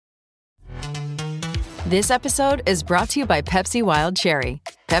This episode is brought to you by Pepsi Wild Cherry.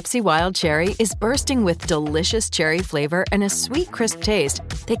 Pepsi Wild Cherry is bursting with delicious cherry flavor and a sweet, crisp taste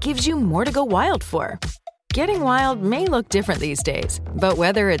that gives you more to go wild for. Getting wild may look different these days, but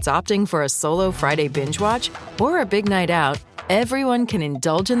whether it's opting for a solo Friday binge watch or a big night out, everyone can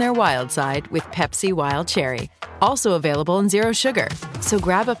indulge in their wild side with Pepsi Wild Cherry. Also available in Zero Sugar. So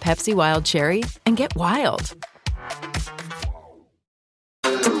grab a Pepsi Wild Cherry and get wild.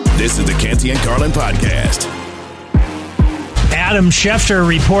 This is the Canty and Carlin Podcast. Adam Schefter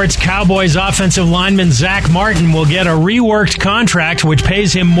reports Cowboys offensive lineman Zach Martin will get a reworked contract which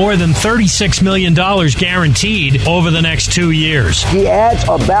pays him more than $36 million guaranteed over the next 2 years. He adds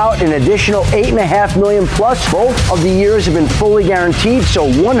about an additional $8.5 million plus. Both of the years have been fully guaranteed, so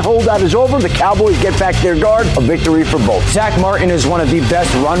one holdout is over. The Cowboys get back their guard. A victory for both. Zach Martin is one of the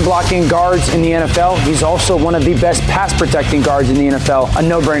best run-blocking guards in the NFL. He's also one of the best pass-protecting guards in the NFL. A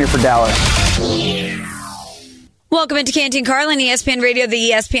no-brainer for Dallas. Welcome into Canty and Carlin, ESPN Radio, the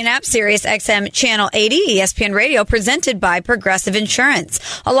ESPN app, Sirius XM Channel 80, ESPN Radio, presented by Progressive Insurance.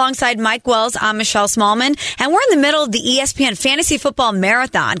 Alongside Mike Wells, I'm Michelle Smallman, and we're in the middle of the ESPN Fantasy Football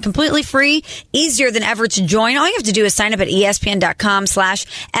Marathon. Completely free, easier than ever to join. All you have to do is sign up at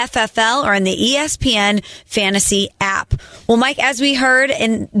ESPN.com/FFL or in the ESPN Fantasy app. Well, Mike, as we heard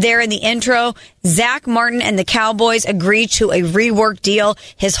in the intro, Zach Martin and the Cowboys agreed to a rework deal.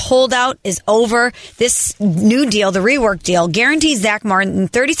 His holdout is over. This new deal, the rework deal, guarantees Zach Martin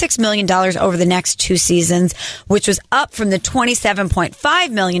 $36 million over the next 2 seasons, which was up from the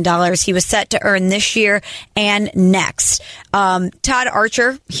 $27.5 million he was set to earn this year and next. Todd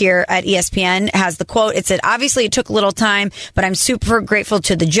Archer here at ESPN has the quote. It said, obviously it took a little time, but I'm super grateful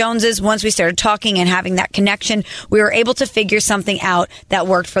to the Joneses. Once we started talking and having that connection, we were able to figure something out that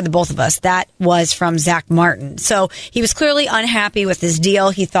worked for the both of us. That was from Zach Martin. So he was clearly unhappy with his deal.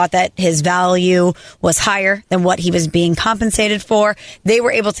 He thought that his value was higher than what he was being compensated for. They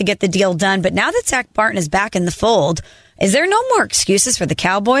were able to get the deal done. But now that Zach Martin is back in the fold, is there no more excuses for the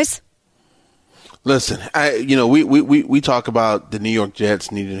Cowboys? Listen, we talk about the New York Jets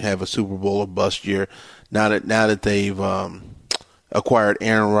needing to have a Super Bowl or bust year now that they've acquired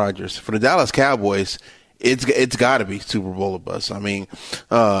Aaron Rodgers. For the Dallas Cowboys, it's got to be Super Bowl or bust. I mean,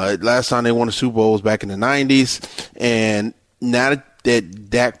 last time they won a Super Bowl was back in the 90s, and now that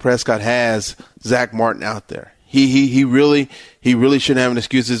Dak Prescott has Zach Martin out there, he really shouldn't have any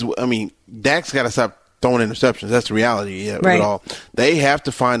excuses. I mean, Dak's got to stop throwing interceptions. That's the reality of it all. They have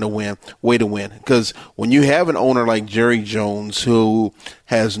to find a way to win, because when you have an owner like Jerry Jones who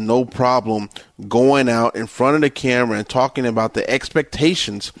has no problem going out in front of the camera and talking about the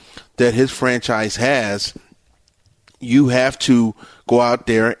expectations that his franchise has, you have to go out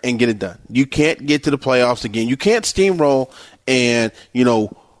there and get it done. You can't get to the playoffs again. You can't steamroll and,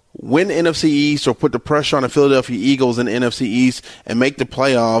 win the NFC East or put the pressure on the Philadelphia Eagles in the NFC East and make the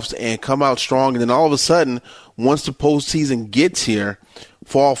playoffs and come out strong. And then all of a sudden, once the postseason gets here,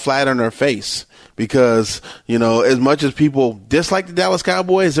 fall flat on their face. Because, as much as people dislike the Dallas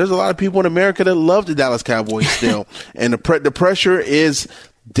Cowboys, there's a lot of people in America that love the Dallas Cowboys still. And the pressure is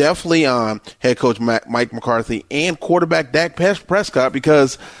definitely on head coach Mike McCarthy and quarterback Dak Prescott,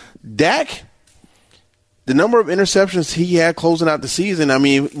 because Dak, the number of interceptions he had closing out the season, I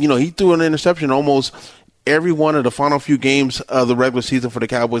mean, he threw an interception almost every one of the final few games of the regular season for the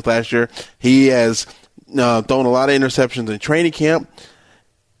Cowboys last year. He has thrown a lot of interceptions in training camp.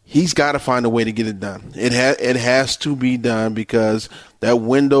 He's got to find a way to get it done. It has to be done, because that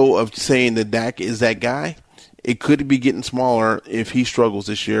window of saying that Dak is that guy, it could be getting smaller if he struggles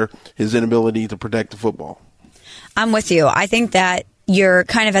this year, his inability to protect the football. I'm with you. I think that you're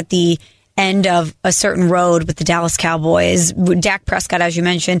kind of at the end of a certain road with the Dallas Cowboys. Dak Prescott, as you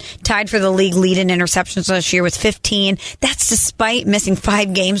mentioned, tied for the league lead in interceptions last year with 15. That's despite missing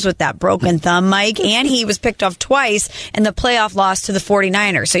 5 games with that broken thumb, Mike. And he was picked off twice in the playoff loss to the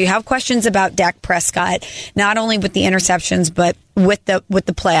 49ers. So you have questions about Dak Prescott, not only with the interceptions, but with the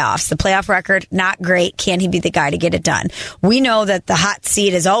playoffs. The playoff record, not great. Can he be the guy to get it done? We know that the hot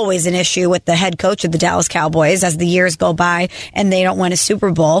seat is always an issue with the head coach of the Dallas Cowboys as the years go by and they don't win a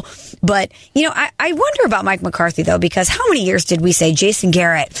Super Bowl. But, I wonder about Mike McCarthy, though, because how many years did we say Jason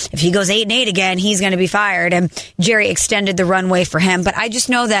Garrett, if he goes 8-8 again, he's going to be fired? And Jerry extended the runway for him. But I just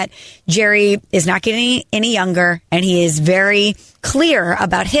know that Jerry is not getting any younger, and he is very clear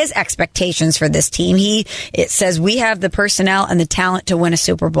about his expectations for this team. It says we have the personnel and the talent to win a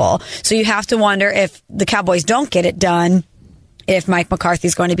Super Bowl. So you have to wonder, if the Cowboys don't get it done, if Mike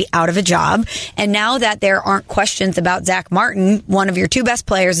McCarthy's going to be out of a job. And now that there aren't questions about Zach Martin, one of your two best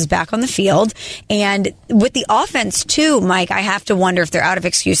players is back on the field. And with the offense too, Mike, I have to wonder if they're out of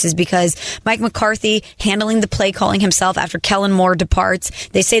excuses because Mike McCarthy handling the play calling himself after Kellen Moore departs.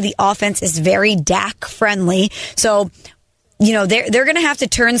 They say the offense is very Dak friendly. So, you know, they're going to have to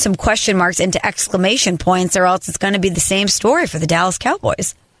turn some question marks into exclamation points or else it's going to be the same story for the Dallas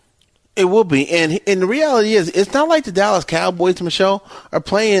Cowboys. It will be. And the reality is, it's not like the Dallas Cowboys, Michelle, are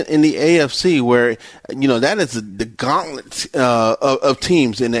playing in the AFC where, you know, that is the gauntlet of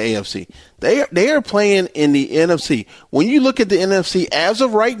teams in the AFC. They are playing in the NFC. When you look at the NFC as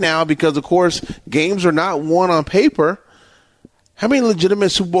of right now, because, of course, games are not won on paper, how many legitimate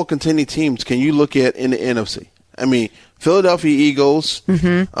Super Bowl contending teams can you look at in the NFC? I mean, Philadelphia Eagles.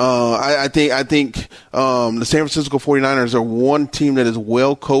 I think the San Francisco 49ers are one team that is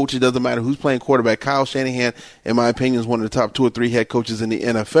well coached. It doesn't matter who's playing quarterback. Kyle Shanahan, in my opinion, is one of the top 2 or 3 head coaches in the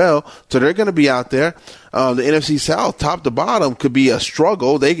NFL. So they're going to be out there. The NFC South, top to bottom, could be a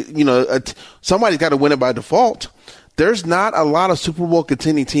struggle. Somebody's got to win it by default. There's not a lot of Super Bowl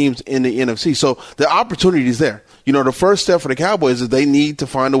contending teams in the NFC. So the opportunity is there. You know, the first step for the Cowboys is they need to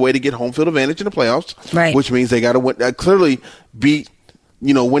find a way to get home field advantage in the playoffs, right? Which means they got to win, clearly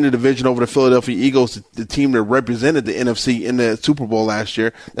win the division over the Philadelphia Eagles, the team that represented the NFC in the Super Bowl last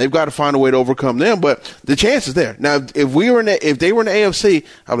year. They've got to find a way to overcome them, but the chance is there. Now, if they were in the AFC,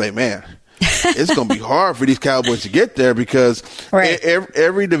 I'm like, man, it's going to be hard for these Cowboys to get there because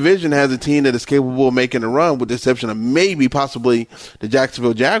every division has a team that is capable of making a run, with the exception of maybe possibly the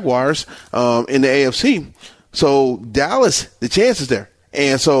Jacksonville Jaguars in the AFC. So Dallas, the chance is there.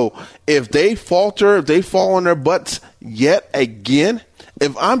 And so if they falter, if they fall on their butts yet again,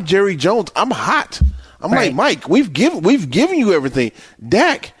 if I'm Jerry Jones, I'm hot. I'm like, Mike, we've given you everything.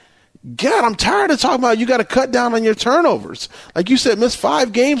 Dak, God, I'm tired of talking about you got to cut down on your turnovers. Like you said, missed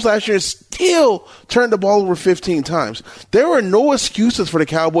 5 games last year and still turned the ball over 15 times. There are no excuses for the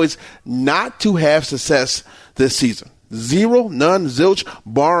Cowboys not to have success this season. Zero, none, zilch,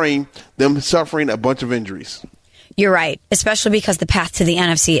 barring them suffering a bunch of injuries. You're right, especially because the path to the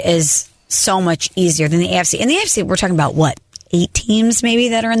NFC is so much easier than the AFC. In the AFC, we're talking about, 8 teams maybe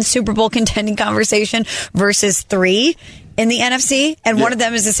that are in the Super Bowl contending conversation versus 3 in the NFC, and one of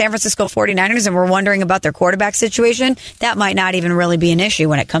them is the San Francisco 49ers, and we're wondering about their quarterback situation. That might not even really be an issue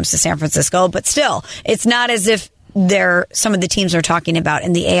when it comes to San Francisco, but still, it's not as if they're some of the teams are talking about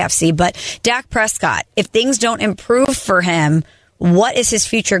in the AFC. But Dak Prescott, if things don't improve for him, what is his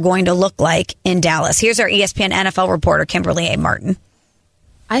future going to look like in Dallas? Here's our ESPN NFL reporter, Kimberly A. Martin.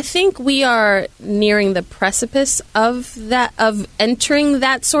 I think we are nearing the precipice of entering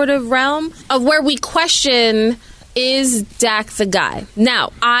that sort of realm of where we question, is Dak the guy?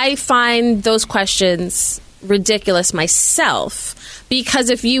 Now, I find those questions ridiculous myself, because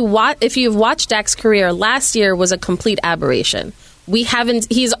if you've watched Dak's career, last year was a complete aberration.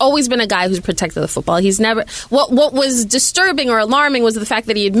 He's always been a guy who's protected the football. He's never, what was disturbing or alarming was the fact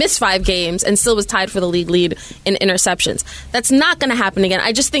that he had missed 5 games and still was tied for the league lead in interceptions. That's not going to happen again.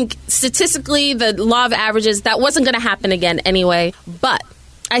 I just think statistically, the law of averages, that wasn't going to happen again anyway. But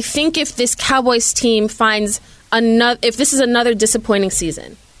I think if this Cowboys team if this is another disappointing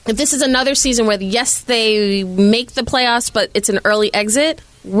season, if this is another season where, yes, they make the playoffs, but it's an early exit,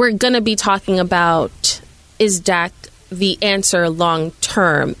 we're going to be talking about, is Dak the answer long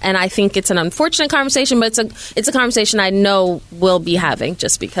term? And I think it's an unfortunate conversation, but it's a conversation I know we'll be having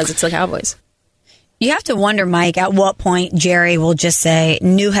just because it's the Cowboys. You have to wonder, Mike, at what point Jerry will just say,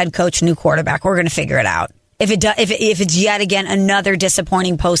 new head coach, new quarterback, we're going to figure it out. If it's yet again another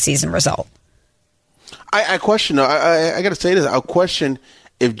disappointing postseason result. I question, I got to say this, I'll question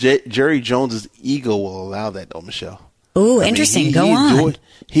if Jerry Jones's ego will allow that, though, Michelle. Ooh, interesting. Go on.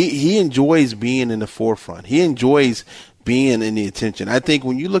 He enjoys being in the forefront. He enjoys being in the attention. I think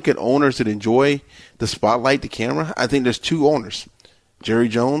when you look at owners that enjoy the spotlight, the camera, I think there's 2 owners, Jerry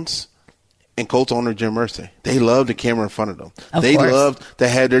Jones and Colts owner Jim Irsay. They love the camera in front of them. They love to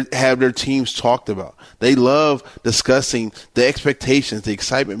have their teams talked about. They love discussing the expectations, the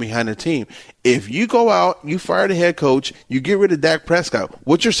excitement behind their team. If you go out, you fire the head coach, you get rid of Dak Prescott,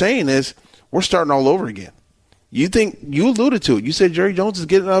 what you're saying is we're starting all over again. You alluded to it. You said Jerry Jones is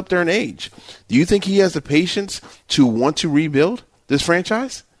getting up there in age. Do you think he has the patience to want to rebuild this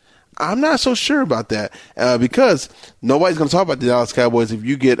franchise? I'm not so sure about that because nobody's going to talk about the Dallas Cowboys if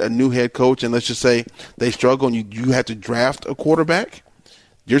you get a new head coach and let's just say they struggle and you have to draft a quarterback.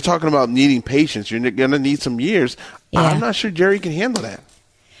 You're talking about needing patience. You're going to need some years. Yeah. I'm not sure Jerry can handle that.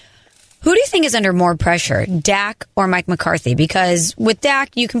 Who do you think is under more pressure, Dak or Mike McCarthy? Because with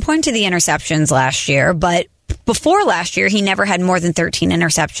Dak, you can point to the interceptions last year, but before last year, he never had more than 13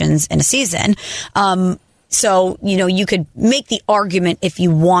 interceptions in a season. So, you could make the argument if you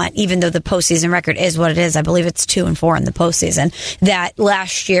want, even though the postseason record is what it is. I believe it's 2-4 in the postseason, that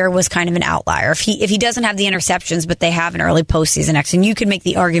last year was kind of an outlier. If he doesn't have the interceptions, but they have an early postseason action, you could make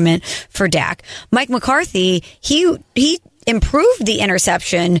the argument for Dak. Mike McCarthy, he improved the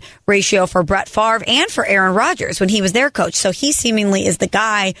interception ratio for Brett Favre and for Aaron Rodgers when he was their coach. So he seemingly is the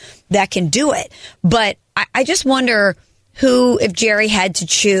guy that can do it. But I just wonder if Jerry had to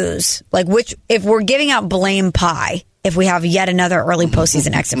choose, if we're giving out blame pie, if we have yet another early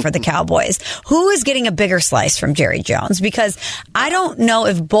postseason exit for the Cowboys, who is getting a bigger slice from Jerry Jones? Because I don't know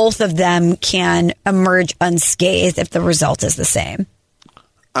if both of them can emerge unscathed if the result is the same.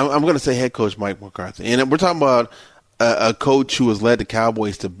 I'm going to say head coach Mike McCarthy. And we're talking about a coach who has led the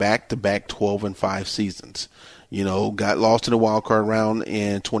Cowboys to back-to-back 12-5 seasons. Got lost in the wild card round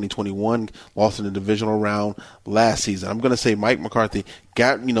in 2021, lost in the divisional round last season. I'm going to say Mike McCarthy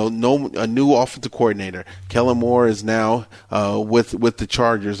got, a new offensive coordinator. Kellen Moore is now with the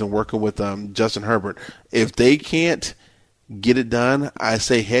Chargers and working with Justin Herbert. If they can't get it done, I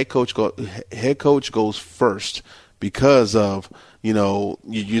say head coach goes first because of,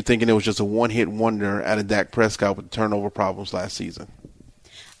 you're thinking it was just a one-hit wonder out of Dak Prescott with the turnover problems last season.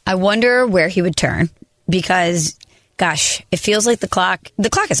 I wonder where he would turn. Because, gosh, it feels like the clock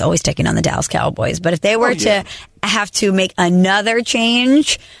is always ticking on the Dallas Cowboys. But if they were to have to make another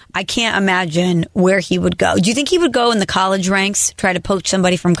change, I can't imagine where he would go. Do you think he would go in the college ranks, try to poach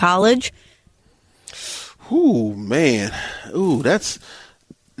somebody from college? Ooh, man. Ooh, that's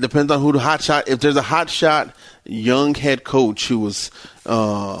depends on who the hot shot. If there's a hot shot young head coach who was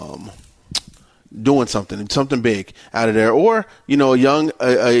doing something big out of there, or a young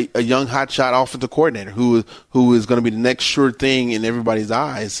hotshot offensive coordinator who is going to be the next sure thing in everybody's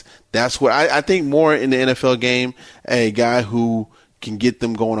eyes. That's what I think more in the NFL game. A guy who can get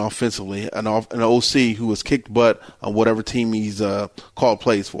them going offensively, an OC who has kicked butt on whatever team he's called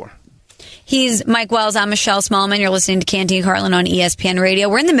plays for. He's Mike Wells. I'm Michelle Smallman. You're listening to Canty and Carlin on ESPN Radio.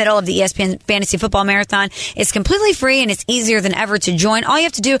 We're in the middle of the ESPN Fantasy Football Marathon. It's completely free and it's easier than ever to join. All you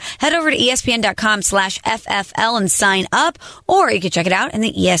have to do, head over to ESPN.com/FFL and sign up, or you can check it out in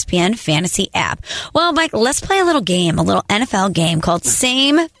the ESPN Fantasy app. Well, Mike, let's play a little NFL game called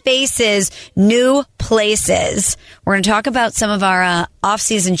Same Faces, New Places. We're going to talk about some of our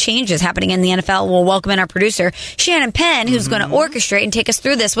off-season changes happening in the NFL. We'll welcome in our producer, Shannon Penn, who's going to orchestrate and take us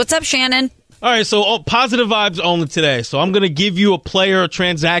through this. What's up, Shannon? All right, so positive vibes only today. So I'm going to give you a player or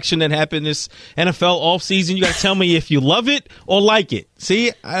transaction that happened this NFL offseason. You got to tell me if you love it or like it.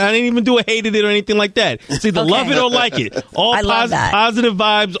 See, I didn't even do a hated it or anything like that. It's either love it or like it. All positive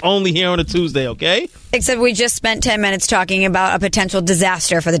vibes only here on a Tuesday, okay? Except we just spent 10 minutes talking about a potential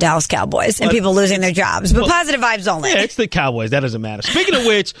disaster for the Dallas Cowboys and people losing their jobs. But positive vibes only. Yeah, it's the Cowboys. That doesn't matter. Speaking of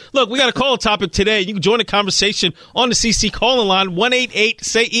which, look, we got a call topic today. You can join the conversation on the CC calling line,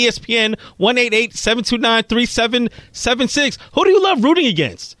 188-SAY-ESPN, 188-729-3776. Who do you love rooting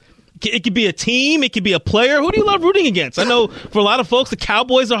against? It could be a team. It could be a player. Who do you love rooting against? I know for a lot of folks, the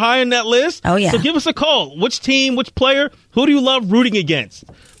Cowboys are high on that list. Oh, yeah. So give us a call. Which team, which player, who do you love rooting against?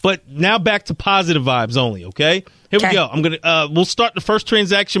 But now back to positive vibes only, okay? Here we go. We'll start the first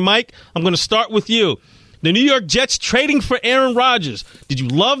transaction, Mike. I'm going to start with you. The New York Jets trading for Aaron Rodgers. Did you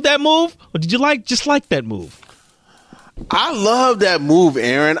love that move, or did you just like that move? I love that move,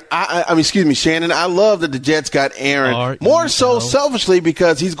 Aaron. Shannon. I love that the Jets got Aaron. More so selfishly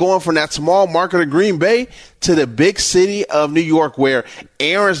because he's going from that small market of Green Bay to the big city of New York, where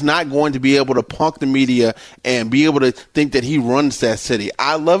Aaron's not going to be able to punk the media and be able to think that he runs that city.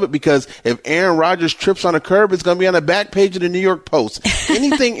 I love it because if Aaron Rodgers trips on a curb, it's going to be on the back page of the New York Post.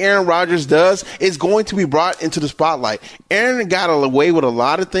 Anything Aaron Rodgers does is going to be brought into the spotlight. Aaron got away with a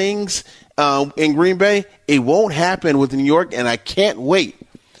lot of things in Green Bay. It won't happen with New York, and I can't wait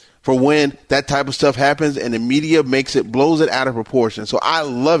for when that type of stuff happens and the media blows it out of proportion. So I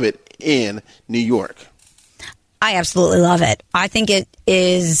love it in New York. I absolutely love it. I think it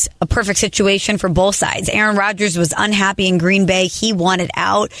is a perfect situation for both sides. Aaron Rodgers was unhappy in Green Bay. He wanted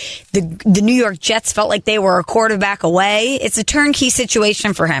out. The New York Jets felt like they were a quarterback away. It's a turnkey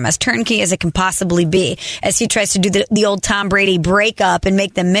situation for him, as turnkey as it can possibly be, as he tries to do the old Tom Brady breakup and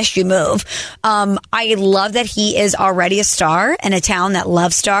make the miss you move. I love that he is already a star in a town that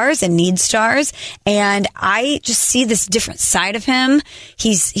loves stars and needs stars. And I just see this different side of him.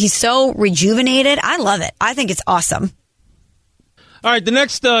 He's so rejuvenated. I love it. I think it's awesome. All right, the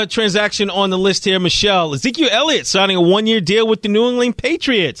next transaction on the list here, Michelle, Ezekiel Elliott signing a one-year deal with the New England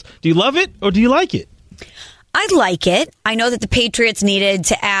Patriots. Do you love it or do you like it? I like it. I know that the Patriots needed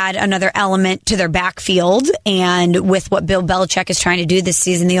to add another element to their backfield, and with what Bill Belichick is trying to do this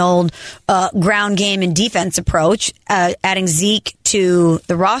season, the old ground game and defense approach, adding Zeke to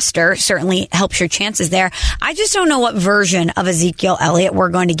the roster certainly helps your chances there. I just don't know what version of Ezekiel Elliott we're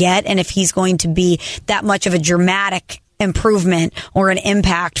going to get, and if he's going to be that much of a dramatic improvement or an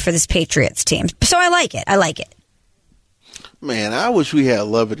impact for this Patriots team. So I like it. Man, I wish we had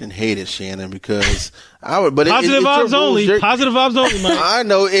love it and hate it, Shannon, because I would. But positive vibes only. Positive vibes only, Mike. I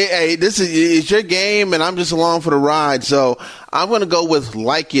know. Hey, this is your game, and I'm just along for the ride. So I'm going to go with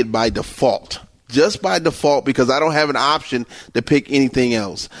like it by default. Just by default, because I don't have an option to pick anything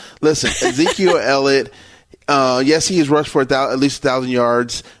else. Listen, Ezekiel Elliott. Yes, he has rushed for at least 1,000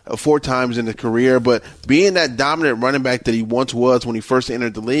 yards 4 times in his career, but being that dominant running back that he once was when he first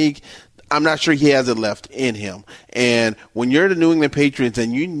entered the league, I'm not sure he has it left in him. And when you're the New England Patriots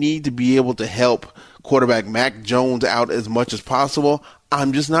and you need to be able to help quarterback Mac Jones out as much as possible,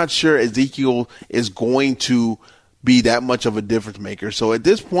 I'm just not sure Ezekiel is going to be that much of a difference maker. So at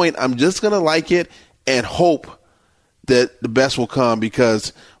this point, I'm just going to like it and hope that the best will come,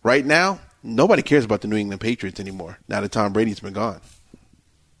 because right now, nobody cares about the New England Patriots anymore now that Tom Brady's been gone.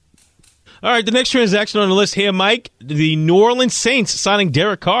 All right, the next transaction on the list here, Mike, the New Orleans Saints signing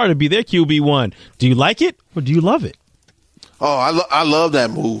Derek Carr to be their QB1. Do you like it or do you love it? Oh, I love that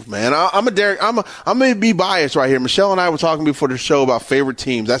move, man. I'm gonna be biased right here. Michelle and I were talking before the show about favorite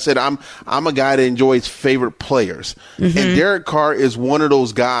teams. I said I'm a guy that enjoys favorite players, and Derek Carr is one of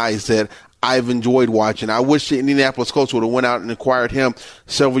those guys that I've enjoyed watching. I wish the Indianapolis Colts would have went out and acquired him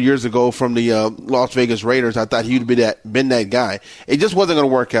several years ago from the Las Vegas Raiders. I thought he'd been that guy. It just wasn't going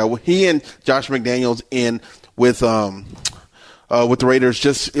to work out. He and Josh McDaniels in with the Raiders,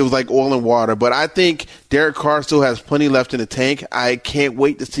 it was like oil and water. But I think Derek Carr still has plenty left in the tank. I can't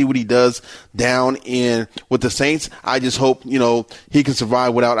wait to see what he does down with the Saints. I just hope, he can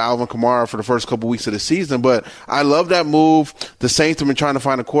survive without Alvin Kamara for the first couple weeks of the season. But I love that move. The Saints have been trying to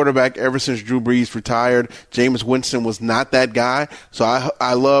find a quarterback ever since Drew Brees retired. Jameis Winston was not that guy. So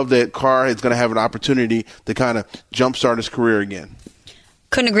I love that Carr is going to have an opportunity to kind of jumpstart his career again.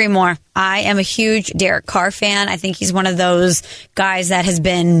 Couldn't agree more. I am a huge Derek Carr fan. I think he's one of those guys that has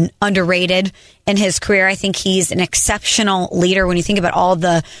been underrated in his career. I think he's an exceptional leader. When you think about all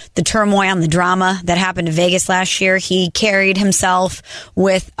the turmoil and the drama that happened in Vegas last year, he carried himself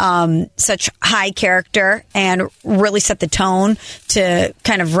with such high character and really set the tone to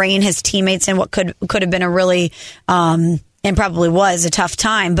kind of rein his teammates in what could have been a really and probably was a tough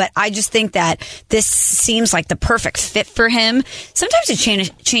time. But I just think that this seems like the perfect fit for him. Sometimes a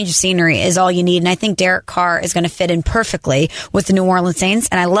change of scenery is all you need, and I think Derek Carr is going to fit in perfectly with the New Orleans Saints.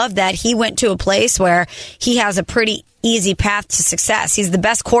 And I love that he went to a place where he has a pretty easy path to success. He's the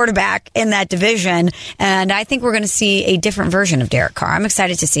best quarterback in that division, and I think we're going to see a different version of Derek Carr. I'm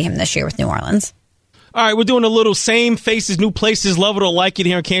excited to see him this year with New Orleans. All right, we're doing a little same faces, new places, love it or like it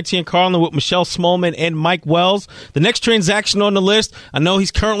here on Canty and Carlin with Michelle Smallman and Mike Wells. The next transaction on the list, I know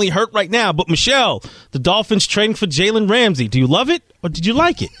he's currently hurt right now, but Michelle, the Dolphins trading for Jalen Ramsey. Do you love it or did you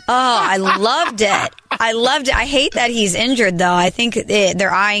like it? Oh, I loved it. I hate that he's injured, though. I think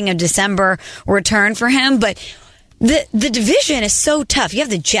they're eyeing a December return for him, but the division is so tough. You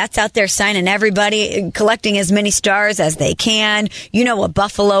have the Jets out there signing everybody, collecting as many stars as they can. You know what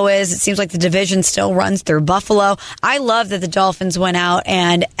Buffalo is. It seems like the division still runs through Buffalo. I love that the Dolphins went out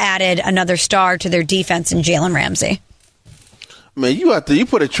and added another star to their defense in Jalen Ramsey. Man, you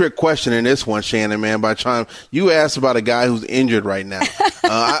put a trick question in this one, Shannon, man, by trying. You asked about a guy who's injured right now.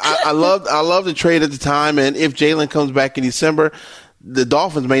 I love the trade at the time, and if Jalen comes back in December, the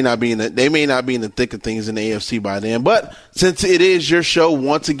Dolphins may not be in the thick of things in the AFC by then. But since it is your show,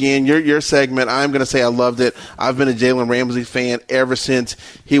 once again, your segment, I'm going to say I loved it. I've been a Jalen Ramsey fan ever since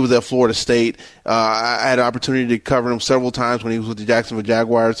he was at Florida State. I had an opportunity to cover him several times when he was with the Jacksonville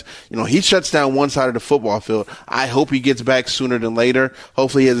Jaguars. He shuts down one side of the football field. I hope he gets back sooner than later.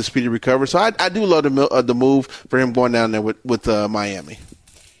 Hopefully he has a speedy recovery. So I do love the move for him going down there with Miami.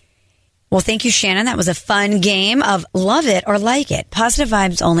 Well, thank you, Shannon. That was a fun game of love it or like it. Positive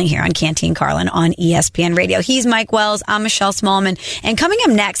vibes only here on Canty and Carlin on ESPN Radio. He's Mike Wells. I'm Michelle Smallman. And coming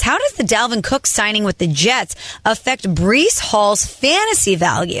up next, how does the Dalvin Cook signing with the Jets affect Breece Hall's fantasy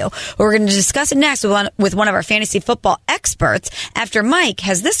value? We're going to discuss it next with one of our fantasy football experts after Mike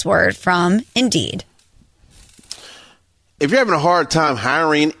has this word from Indeed. If you're having a hard time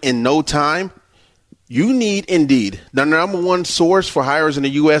hiring in no time, you need Indeed, the number one source for hires in the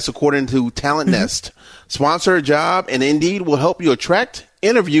U.S. according to Talent Nest. Sponsor a job, and Indeed will help you attract,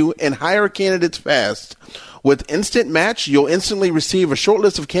 interview, and hire candidates fast. With Instant Match, you'll instantly receive a short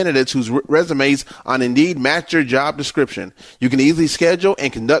list of candidates whose resumes on Indeed match your job description. You can easily schedule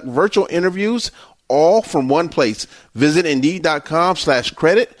and conduct virtual interviews all from one place. Visit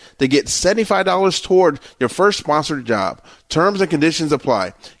Indeed.com/credit to get $75 toward your first sponsored job. Terms and conditions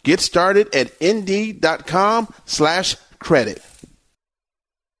apply. Get started at Indeed.com/credit.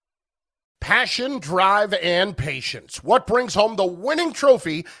 Passion, drive, and patience. What brings home the winning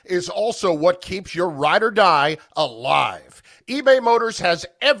trophy is also what keeps your ride or die alive. eBay Motors has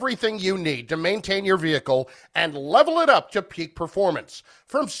everything you need to maintain your vehicle and level it up to peak performance.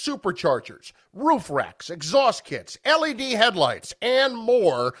 From superchargers, roof racks, exhaust kits, LED headlights, and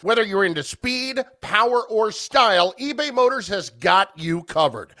more. Whether you're into speed, power, or style, eBay Motors has got you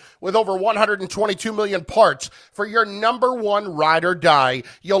covered. With over 122 million parts for your number one ride or die,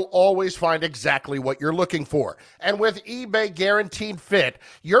 you'll always find exactly what you're looking for. And with eBay Guaranteed Fit,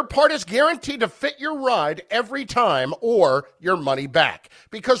 your part is guaranteed to fit your ride every time or your money back.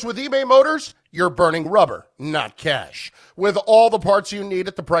 Because with eBay Motors, you're burning rubber, not cash. With all the parts you need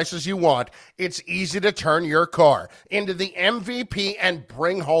at the prices you want, it's easy to turn your car into the MVP and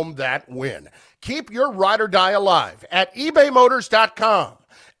bring home that win. Keep your ride or die alive at ebaymotors.com.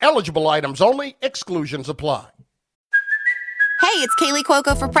 Eligible items only. Exclusions apply. Hey, it's Kaylee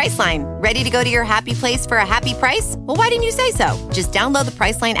Cuoco for Priceline. Ready to go to your happy place for a happy price? Well, why didn't you say so? Just download the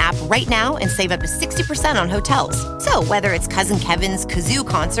Priceline app right now and save up to 60% on hotels. So whether it's Cousin Kevin's Kazoo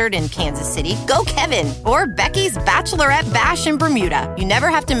Concert in Kansas City, go Kevin, or Becky's Bachelorette Bash in Bermuda, you never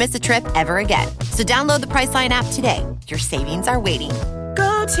have to miss a trip ever again. So download the Priceline app today. Your savings are waiting.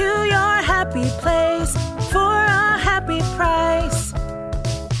 Go to your happy place for a happy price.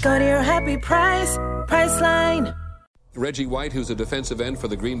 Go to your happy price, Priceline. Reggie White, who's a defensive end for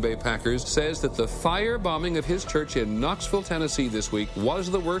the Green Bay Packers, says that the firebombing of his church in Knoxville, Tennessee this week was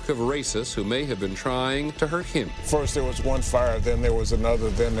the work of racists who may have been trying to hurt him. First there was one fire, then there was another,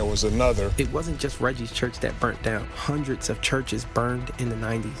 then there was another. It wasn't just Reggie's church that burnt down. Hundreds of churches burned in the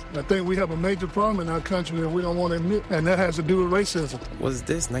 90s. I think we have a major problem in our country that we don't want to admit, and that has to do with racism. Was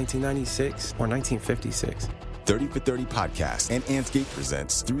this 1996 or 1956? 30 for 30 podcast and Anscape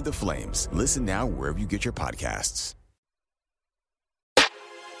presents Through the Flames. Listen now wherever you get your podcasts.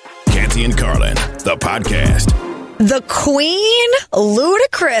 Canty and Carlin, the podcast. The Queen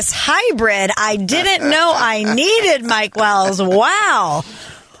Ludacris hybrid. I didn't know I needed Mike Wells. Wow.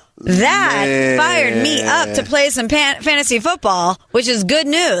 That fired me up to play some fantasy football, which is good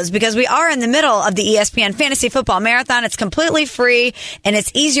news because we are in the middle of the ESPN Fantasy Football Marathon. It's completely free and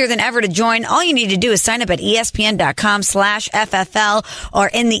it's easier than ever to join. All you need to do is sign up at ESPN.com/FFL or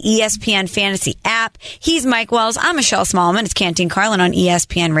in the ESPN Fantasy app. He's Mike Wells. I'm Michelle Smallman. It's Canty and Carlin on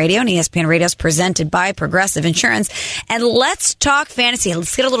ESPN Radio, and ESPN Radio is presented by Progressive Insurance. And let's talk fantasy.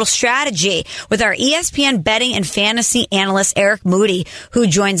 Let's get a little strategy with our ESPN betting and fantasy analyst, Eric Moody, who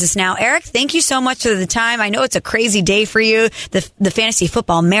joins us now. Eric, thank you so much for the time. I know it's a crazy day for you, the fantasy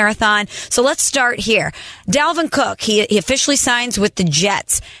football marathon. So let's start here. Dalvin Cook, he officially signs with the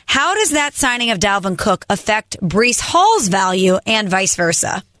Jets. How does that signing of Dalvin Cook affect Breece Hall's value and vice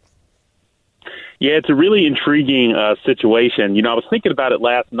versa? Yeah, it's a really intriguing situation. You know, I was thinking about it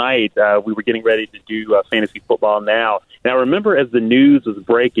last night. We were getting ready to do fantasy football now. And I remember as the news was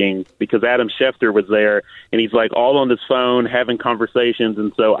breaking, because Adam Schefter was there, and he's like all on his phone having conversations.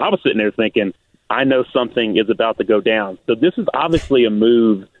 And so I was sitting there thinking, I know something is about to go down. So this is obviously a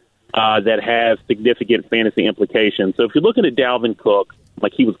move that has significant fantasy implications. So if you're looking at Dalvin Cook,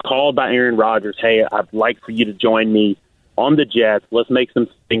 like he was called by Aaron Rodgers, hey, I'd like for you to join me on the Jets. Let's make some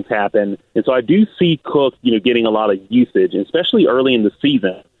things happen. And so I do see Cook, getting a lot of usage, especially early in the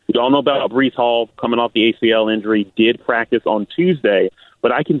season. We all know about Breece Hall coming off the ACL injury, did practice on Tuesday,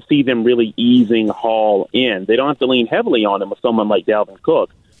 but I can see them really easing Hall in. They don't have to lean heavily on him with someone like Dalvin Cook.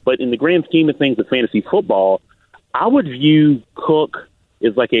 But in the grand scheme of things of fantasy football, I would view Cook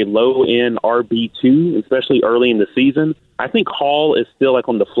as like a low-end RB2, especially early in the season. I think Hall is still like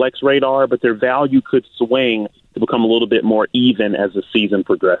on the flex radar, but their value could swing to become a little bit more even as the season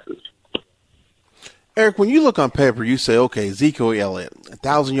progresses. Eric, when you look on paper, you say, okay, Ezekiel Elliott,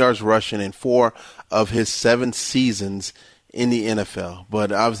 1,000 yards rushing in 4 of his 7 seasons in the NFL.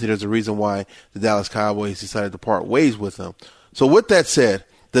 But obviously there's a reason why the Dallas Cowboys decided to part ways with him. So with that said,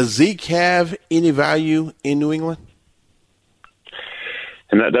 does Zeke have any value in New England?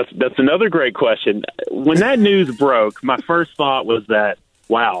 And that's another great question. When that news broke, my first thought was that,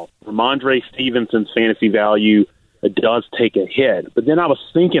 wow, Ramondre Stevenson's fantasy value does take a hit. But then I was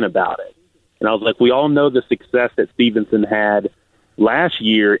thinking about it. And I was like, we all know the success that Stevenson had last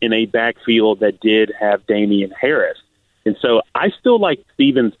year in a backfield that did have Damian Harris. And so I still like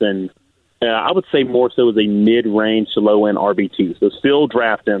Stevenson I would say more so as a mid-range to low-end RB2. So still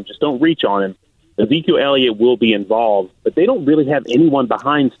draft him. Just don't reach on him. Ezekiel Elliott will be involved, but they don't really have anyone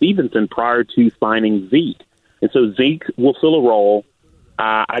behind Stevenson prior to signing Zeke. And so Zeke will fill a role.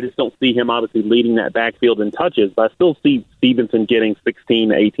 I just don't see him obviously leading that backfield in touches, but I still see Stevenson getting 16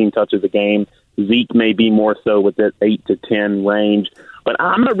 to 18 touches a game. Zeke may be more so with that 8 to 10 range. But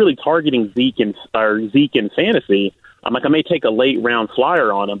I'm not really targeting Zeke in fantasy. I may take a late-round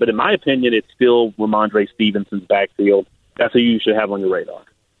flyer on him, but in my opinion, it's still Ramondre Stevenson's backfield. That's who you should have on your radar.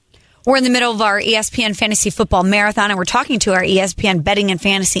 We're in the middle of our ESPN Fantasy Football Marathon, and we're talking to our ESPN betting and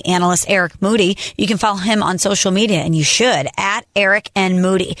fantasy analyst, Eric Moody. You can follow him on social media, and you should, at Eric N.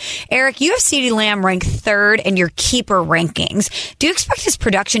 Moody. Eric, you have CeeDee Lamb ranked third in your keeper rankings. Do you expect his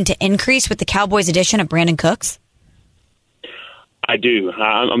production to increase with the Cowboys' addition of Brandon Cooks? I do.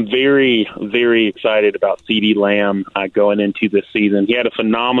 I'm very, very excited about CeeDee Lamb going into this season. He had a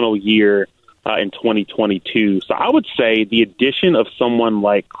phenomenal year in 2022. So I would say the addition of someone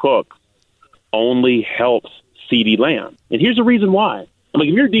like Cook only helps CeeDee Lamb. And here's the reason why.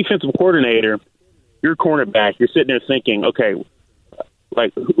 If you're a defensive coordinator, you're a cornerback, you're sitting there thinking, okay,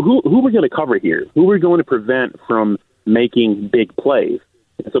 who are we going to cover here? Who are we going to prevent from making big plays?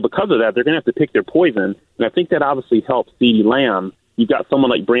 And so because of that, they're going to have to pick their poison. And I think that obviously helps CeeDee Lamb. You've got someone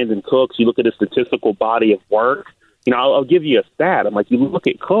like Brandon Cooks. You look at his statistical body of work. I'll give you a stat. You look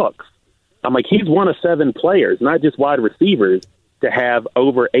at Cooks. He's one of 7 players, not just wide receivers, to have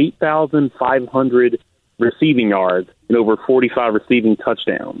over 8,500 receiving yards and over 45 receiving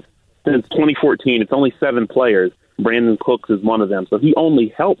touchdowns. Since 2014, it's only 7 players. Brandon Cooks is one of them. So he only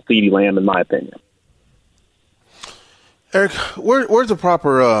helped CeeDee Lamb, in my opinion. Eric, where's the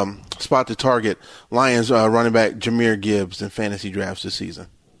proper spot to target Lions running back Jahmyr Gibbs in fantasy drafts this season?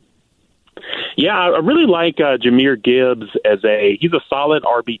 Yeah, I really like Jahmyr Gibbs he's a solid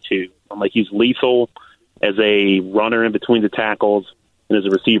RB2. He's lethal as a runner in between the tackles and as a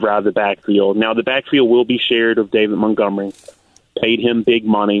receiver out of the backfield. Now, the backfield will be shared with David Montgomery. Paid him big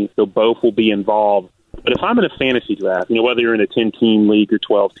money, so both will be involved. But if I'm in a fantasy draft, whether you're in a 10-team league or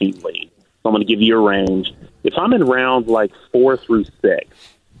 12-team league, I'm going to give you a range. If I'm in rounds 4 through 6,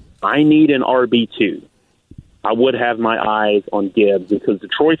 I need an RB2. I would have my eyes on Gibbs because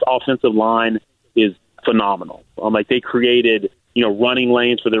Detroit's offensive line is phenomenal. They created running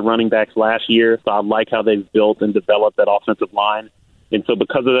lanes for their running backs last year, so I like how they've built and developed that offensive line. And so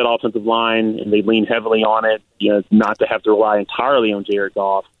because of that offensive line, and they lean heavily on it, not to have to rely entirely on Jared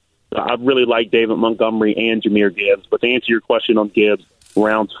Goff, I really like David Montgomery and Jahmyr Gibbs. But to answer your question on Gibbs,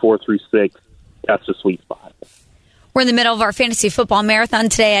 rounds 4 through 6, that's the sweet spot. We're in the middle of our fantasy football marathon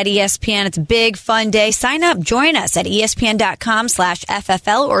today at ESPN. It's a big, fun day. Sign up. Join us at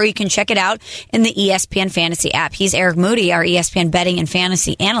ESPN.com/FFL, or you can check it out in the ESPN Fantasy app. He's Eric Moody, our ESPN betting and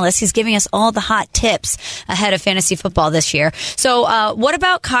fantasy analyst. He's giving us all the hot tips ahead of fantasy football this year. So what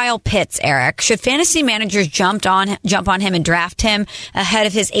about Kyle Pitts, Eric? Should fantasy managers jump on him and draft him ahead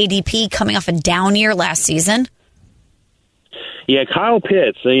of his ADP coming off a down year last season? Yeah, Kyle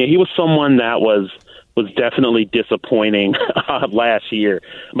Pitts, he was someone that was definitely disappointing last year.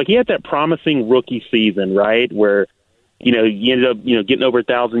 He had that promising rookie season, right, where he ended up getting over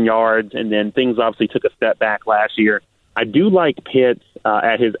 1,000 yards, and then things obviously took a step back last year. I do like Pitts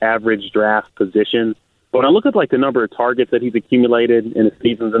at his average draft position, but when I look at the number of targets that he's accumulated in his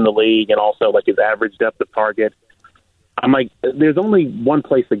seasons in the league, and also his average depth of target, I'm there's only one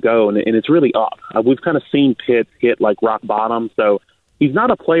place to go, and it's really up. We've kind of seen Pitts hit rock bottom, so he's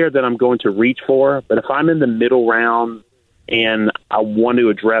not a player that I'm going to reach for, but if I'm in the middle round and I want to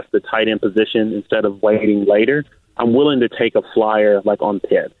address the tight end position instead of waiting later, I'm willing to take a flyer on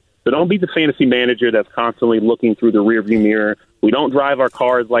Pitt. So don't be the fantasy manager that's constantly looking through the rearview mirror. We don't drive our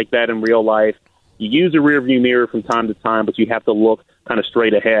cars like that in real life. You use the rearview mirror from time to time, but you have to look kind of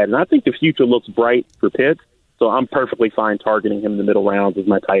straight ahead. And I think the future looks bright for Pitt, so I'm perfectly fine targeting him in the middle rounds as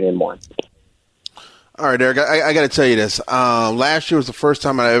my tight end one. All right, Eric, I got to tell you this. Last year was the first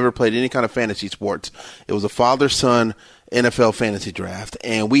time I ever played any kind of fantasy sports. It was a father-son NFL fantasy draft,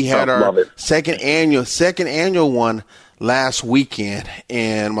 and we had our second annual one last weekend.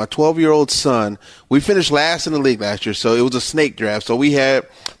 And my 12-year-old son, we finished last in the league last year, so it was a snake draft. So we had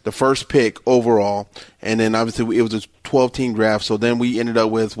the first pick overall, and then obviously it was a 12-team draft. So then we ended up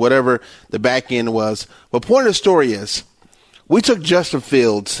with whatever the back end was. But point of the story is, we took Justin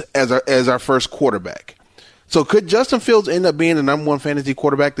Fields as our first quarterback. So could Justin Fields end up being the number one fantasy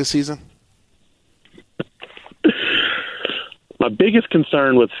quarterback this season? My biggest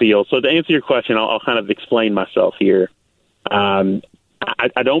concern with Fields, so to answer your question, I'll kind of explain myself here. I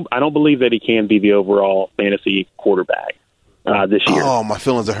don't believe that he can be the overall fantasy quarterback this year. Oh, my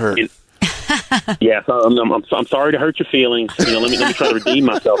feelings are hurt. Yes, I'm sorry to hurt your feelings. Let me try to redeem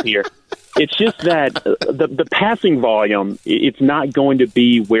myself here. It's just that the passing volume, it's not going to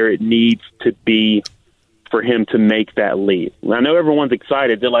be where it needs to be for him to make that leap. I know everyone's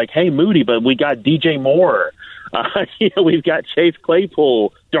excited. They're like, hey, Moody, but we got DJ Moore. We've got Chase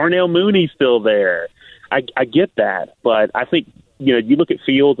Claypool. Darnell Mooney's still there. I get that, but I think, you look at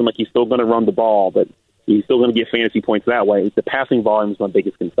Fields and he's still going to run the ball, but he's still going to get fantasy points that way. The passing volume is my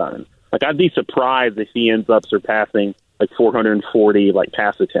biggest concern. I'd be surprised if he ends up surpassing 440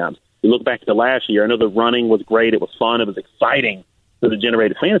 pass attempts. You look back to last year, I know the running was great. It was fun. It was exciting because it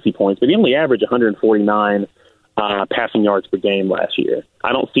generated fantasy points, but he only averaged 149 passing yards per game last year.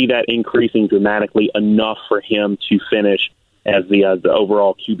 I don't see that increasing dramatically enough for him to finish as the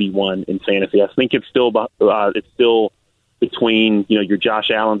overall QB1 in fantasy. I think it's still between your Josh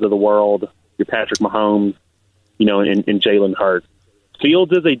Allens of the world, your Patrick Mahomes, and Jalen Hurts.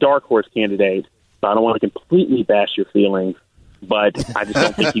 Fields is a dark horse candidate, so I don't want to completely bash your feelings. But I just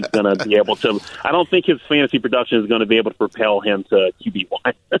don't think he's going to be able to. I don't think his fantasy production is going to be able to propel him to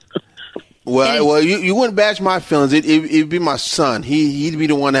QB1. Well, you wouldn't bash my feelings. It'd be my son. He'd be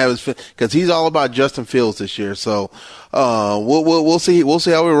the one that has because he's all about Justin Fields this year. So we'll see. We'll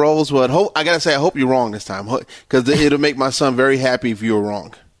see how he rolls. But I gotta say, I hope you're wrong this time because it'll make my son very happy if you're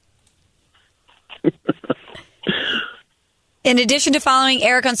wrong. In addition to following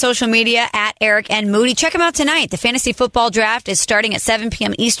Eric on social media at Eric and Moody, check him out tonight. The Fantasy Football Draft is starting at 7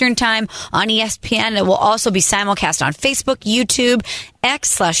 p.m. Eastern Time on ESPN. It will also be simulcast on Facebook, YouTube,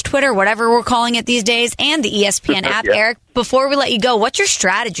 X/Twitter, whatever we're calling it these days, and the ESPN app. Yeah. Eric, before we let you go, what's your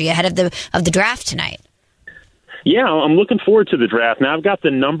strategy ahead of the draft tonight? Yeah, I'm looking forward to the draft. Now I've got the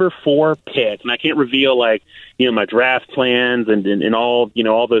number 4 pick, and I can't reveal my draft plans and all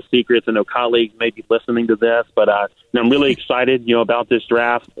all those secrets. I know colleagues may be listening to this, but I'm really excited about this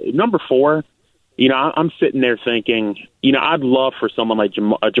draft. Number 4, I'm sitting there thinking, I'd love for someone like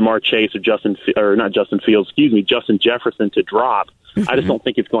Jamar Chase or Justin Jefferson to drop. Mm-hmm. I just don't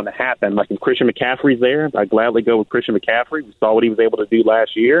think it's going to happen. If Christian McCaffrey's there, I'd gladly go with Christian McCaffrey. We saw what he was able to do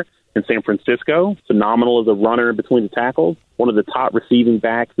last year in San Francisco. Phenomenal as a runner between the tackles. One of the top receiving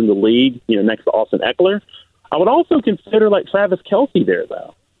backs in the league, next to Austin Eckler. I would also consider Travis Kelce there,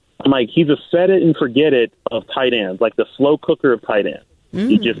 though. He's a set it and forget it of tight ends, the slow cooker of tight ends.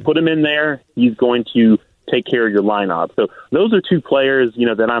 You just put him in there, he's going to take care of your lineup. So those are 2 players,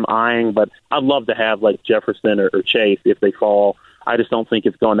 that I'm eyeing, but I'd love to have Jefferson or Chase if they fall. I just don't think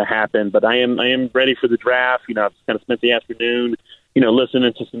it's going to happen, but I am ready for the draft. I've kind of spent the afternoon,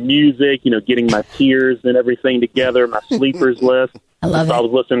 listening to some music, getting my tiers and everything together, my sleepers list. I love it. I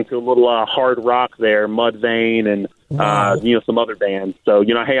was listening to a little hard rock there, Mudvayne, and some other bands. So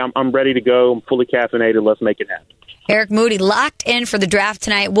hey, I'm ready to go. I'm fully caffeinated. Let's make it happen. Eric Moody locked in for the draft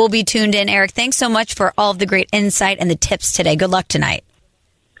tonight. We'll be tuned in. Eric, thanks so much for all of the great insight and the tips today. Good luck tonight.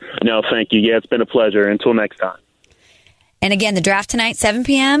 No, thank you. Yeah, it's been a pleasure. Until next time. And again, the draft tonight, 7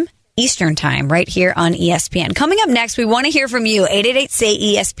 p.m. Eastern Time, right here on ESPN. Coming up next, we want to hear from you.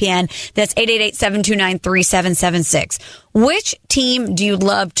 888-SAY-ESPN. That's 888-729-3776. Which team do you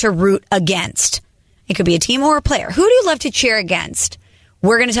love to root against? It could be a team or a player. Who do you love to cheer against?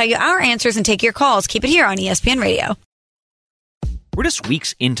 We're going to tell you our answers and take your calls. Keep it here on ESPN Radio. We're just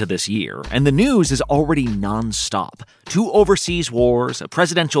weeks into this year, and the news is already nonstop. 2 overseas wars, a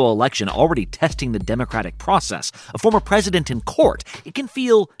presidential election already testing the democratic process, a former president in court. It can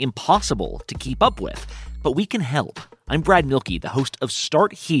feel impossible to keep up with, but we can help. I'm Brad Milkey, the host of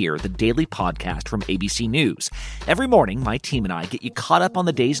Start Here, the daily podcast from ABC News. Every morning, my team and I get you caught up on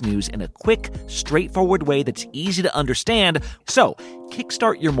the day's news in a quick, straightforward way that's easy to understand. So,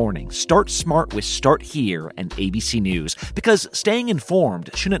 kickstart your morning. Start smart with Start Here and ABC News, because staying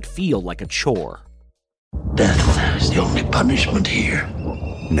informed shouldn't feel like a chore. Death is the only punishment here.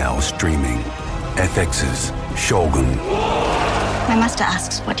 Now streaming, FX's Shogun. My master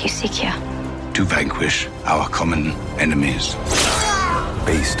asks, what do you seek here? To vanquish our common enemies.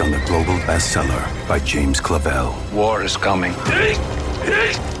 Based on the global bestseller by James Clavell. War is coming. The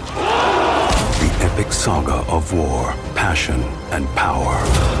epic saga of war, passion, and power.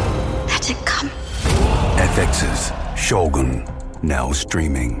 Let it come. FX's Shogun. Now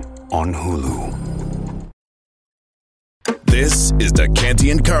streaming on Hulu. This is the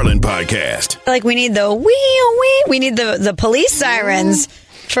Canty and Carlin podcast. We need the we need the police sirens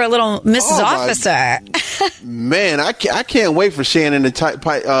for a little Mrs. Officer. Man, I can't wait for Shannon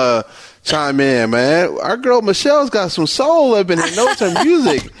to chime in, man. Our girl Michelle's got some soul up in her notes and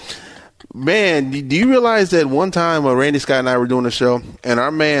music. Man, do you realize that one time Randy Scott and I were doing a show, and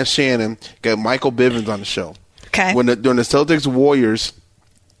our man Shannon got Michael Bivens on the show. Okay. During the Celtics Warriors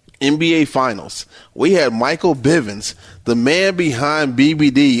NBA Finals. We had Michael Bivens, the man behind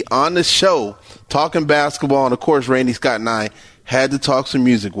BBD, on the show talking basketball. And, of course, Randy Scott and I had to talk some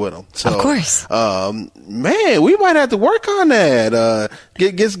music with him. So, of course. Man, we might have to work on that.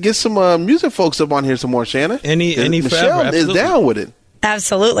 Get some music folks up on here some more, Shannon. Any Michelle forever, is down with it.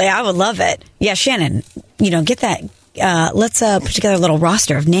 Absolutely. I would love it. Yeah, Shannon, get that. Let's put together a little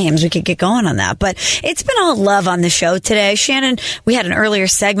roster of names. We could get going on that. But it's been all love on the show today. Shannon, we had an earlier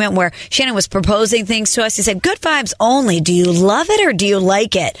segment where Shannon was proposing things to us. He said, good vibes only. Do you love it or do you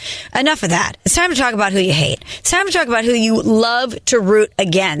like it? Enough of that. It's time to talk about who you hate. It's time to talk about who you love to root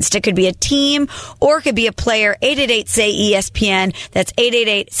against. It could be a team or it could be a player. 888-SAY-ESPN. That's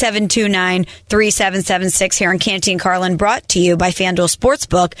 888-729-3776 here on Canty and Carlin, brought to you by FanDuel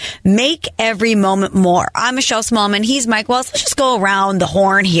Sportsbook. Make every moment more. I'm Michelle Smallman. He's Mike Wells. Let's just go around the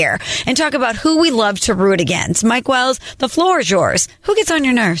horn here and talk about who we love to root against. Mike Wells, the floor is yours. Who gets on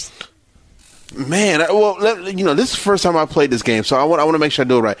your nerves? Man, well, this is the first time I played this game, so I want to make sure I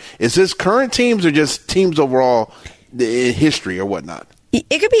do it right. Is this current teams or just teams overall in history or whatnot? It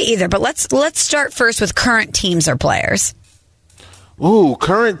could be either, but let's start first with current teams or players. Ooh,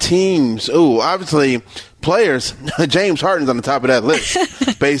 current teams. Ooh, obviously players. James Harden's on the top of that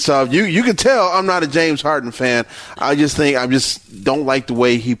list. Based off you can tell I'm not a James Harden fan. I just don't like the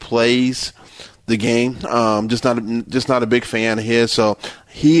way he plays the game. Just not a big fan of his. So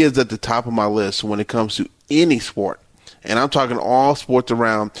he is at the top of my list when it comes to any sport. And I'm talking all sports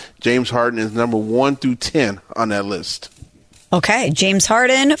around. James Harden is number 1 through 10 on that list. Okay, James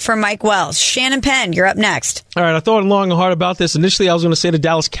Harden for Mike Wells. Shannon Penn, you're up next. All right, I thought long and hard about this. Initially, I was going to say the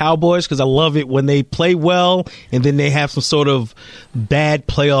Dallas Cowboys because I love it when they play well and then they have some sort of bad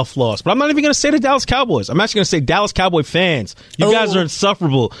playoff loss. But I'm not even going to say the Dallas Cowboys. I'm actually going to say Dallas Cowboy fans. You guys are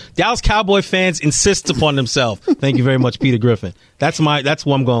insufferable. Dallas Cowboy fans insist upon themselves. Thank you very much, Peter Griffin. That's what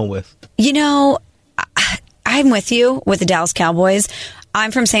I'm going with. I'm with you with the Dallas Cowboys.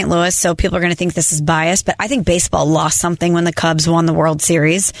 I'm from St. Louis, so people are going to think this is biased, but I think baseball lost something when the Cubs won the World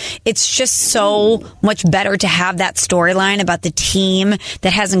Series. It's just so much better to have that storyline about the team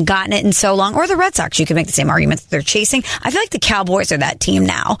that hasn't gotten it in so long. Or the Red Sox, you could make the same argument that they're chasing. I feel like the Cowboys are that team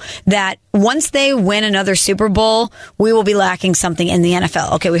now, that once they win another Super Bowl, we will be lacking something in the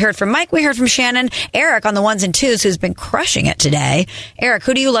NFL. Okay, we heard from Mike, we heard from Shannon. Eric on the ones and twos, who's been crushing it today. Eric,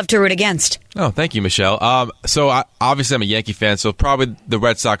 who do you love to root against? Oh, thank you, Michelle. Obviously I'm a Yankee fan, so probably the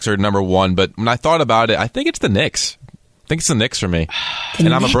Red Sox are number one. But when I thought about it, I think it's the Knicks. I think it's the Knicks for me.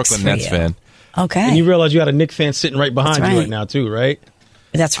 And I'm a Brooklyn Nets fan. Okay. And you realize you got a Knicks fan sitting right behind you right now, too, right?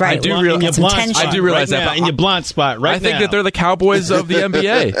 That's right. I do realize that. But in your blind spot I think that they're the Cowboys of the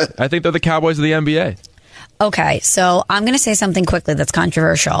NBA. I think they're the Cowboys of the NBA. Okay, so I'm going to say something quickly that's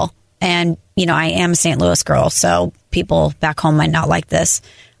controversial. And, I am a St. Louis girl, so people back home might not like this.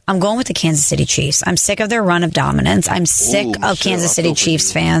 I'm going with the Kansas City Chiefs. I'm sick of their run of dominance. I'm sick of Kansas City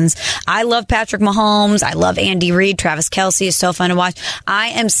Chiefs fans. I love Patrick Mahomes. I love Andy Reid. Travis Kelce is so fun to watch. I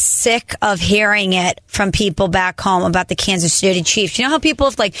am sick of hearing it from people back home about the Kansas City Chiefs. You know how people,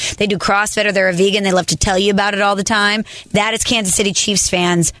 if they do CrossFit or they're a vegan, they love to tell you about it all the time? That is Kansas City Chiefs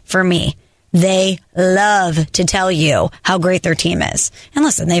fans for me. They love to tell you how great their team is. And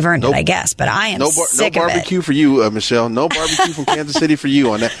listen, they've earned it, I guess, but I am sick of it. No barbecue for you, Michelle. No barbecue from Kansas City for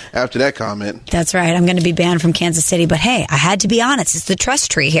you on that after that comment. That's right. I'm going to be banned from Kansas City, but hey, I had to be honest. It's the trust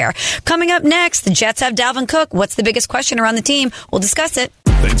tree here. Coming up next, the Jets have Dalvin Cook. What's the biggest question around the team? We'll discuss it.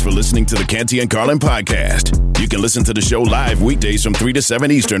 Thanks for listening to the Canty and Carlin podcast. You can listen to the show live weekdays from 3 to 7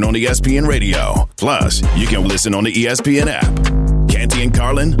 Eastern on ESPN Radio. Plus, you can listen on the ESPN app. Canty and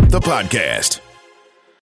Carlin, the podcast.